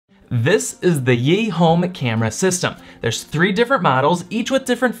This is the Yi home camera system. There's 3 different models, each with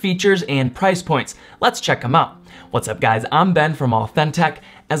different features and price points. Let's check them out. What's up guys, I'm Ben from AuthenTech.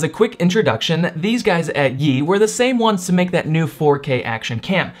 As a quick introduction, these guys at Yi were the same ones to make that new 4K action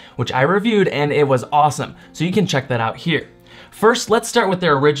cam, which I reviewed and it was awesome, so you can check that out here. First, let's start with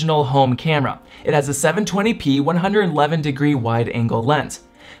their original home camera. It has a 720p 111 degree wide angle lens.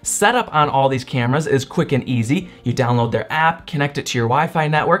 Setup on all these cameras is quick and easy. You download their app, connect it to your Wi-Fi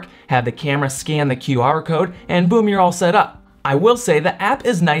network, have the camera scan the QR code, and boom, you're all set up. I will say the app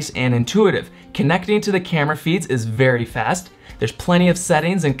is nice and intuitive. Connecting to the camera feeds is very fast. There's plenty of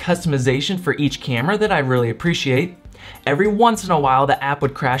settings and customization for each camera that I really appreciate. Every once in a while, the app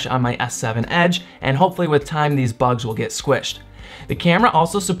would crash on my S7 Edge, and hopefully with time, these bugs will get squished. The camera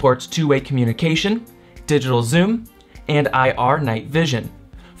also supports two-way communication, digital zoom, and IR night vision.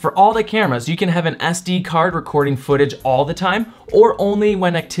 For all the cameras, you can have an SD card recording footage all the time or only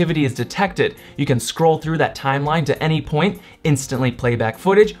when activity is detected. You can scroll through that timeline to any point, instantly play back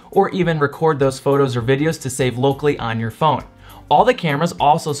footage, or even record those photos or videos to save locally on your phone. All the cameras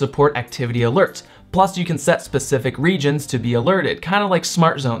also support activity alerts. Plus, you can set specific regions to be alerted, kind of like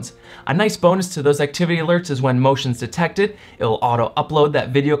smart zones. A nice bonus to those activity alerts is when motion's detected, it'll auto-upload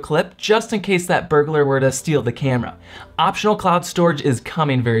that video clip just in case that burglar were to steal the camera. Optional cloud storage is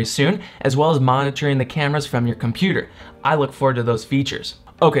coming very soon, as well as monitoring the cameras from your computer. I look forward to those features.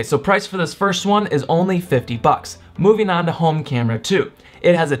 Okay, so price for this first one is only 50 bucks. Moving on to home camera 2.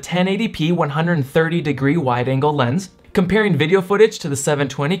 It has a 1080p 130 degree wide angle lens. Comparing video footage to the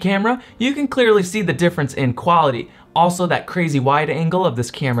 720 camera, you can clearly see the difference in quality. Also that crazy wide angle of this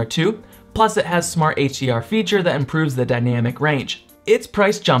camera too. Plus it has smart HDR feature that improves the dynamic range. Its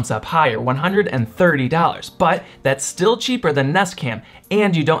price jumps up higher, $130, but that's still cheaper than Nest Cam,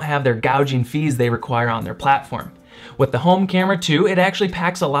 and you don't have their gouging fees they require on their platform. With the home camera 2, it actually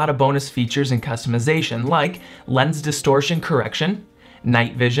packs a lot of bonus features and customization like lens distortion correction,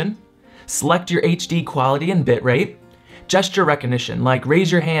 night vision, select your HD quality and bitrate, gesture recognition, like raise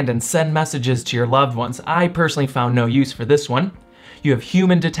your hand and send messages to your loved ones. I personally found no use for this one. You have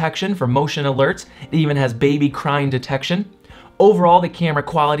human detection for motion alerts. It even has baby crying detection. Overall, the camera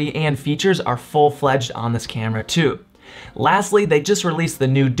quality and features are full-fledged on this camera too. Lastly, they just released the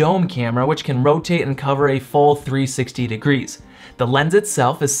new dome camera, which can rotate and cover a full 360 degrees. The lens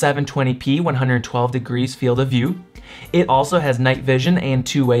itself is 720p 112 degrees field of view. It also has night vision and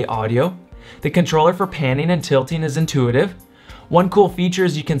two-way audio. The controller for panning and tilting is intuitive. One cool feature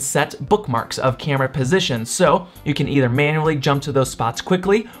is you can set bookmarks of camera positions, so you can either manually jump to those spots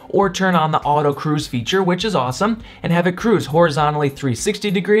quickly or turn on the auto cruise feature, which is awesome, and have it cruise horizontally 360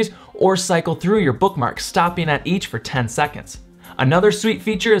 degrees or cycle through your bookmarks, stopping at each for 10 seconds. Another sweet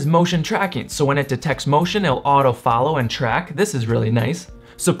feature is motion tracking, so when it detects motion, it'll auto follow and track. This is really nice.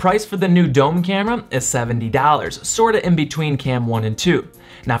 So price for the new dome camera is $70, sorta in between Cam 1 and 2.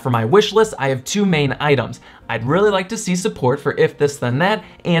 Now for my wish list, I have 2 main items. I'd really like to see support for If This Then That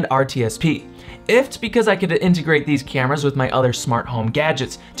and RTSP. If because I could integrate these cameras with my other smart home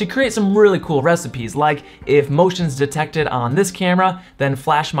gadgets to create some really cool recipes, like if motion's detected on this camera, then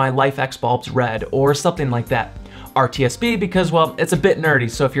flash my LifeX bulbs red or something like that. RTSP because, well, it's a bit nerdy,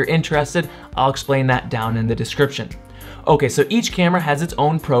 so if you're interested, I'll explain that down in the description. Okay, so each camera has its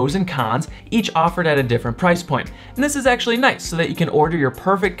own pros and cons, each offered at a different price point. And this is actually nice so that you can order your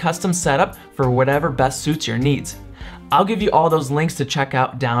perfect custom setup for whatever best suits your needs. I'll give you all those links to check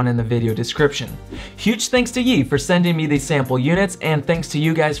out down in the video description. Huge thanks to Yi for sending me these sample units, and thanks to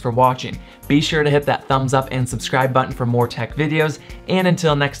you guys for watching. Be sure to hit that thumbs up and subscribe button for more tech videos, and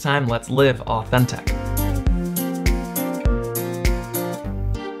until next time, let's live authentic.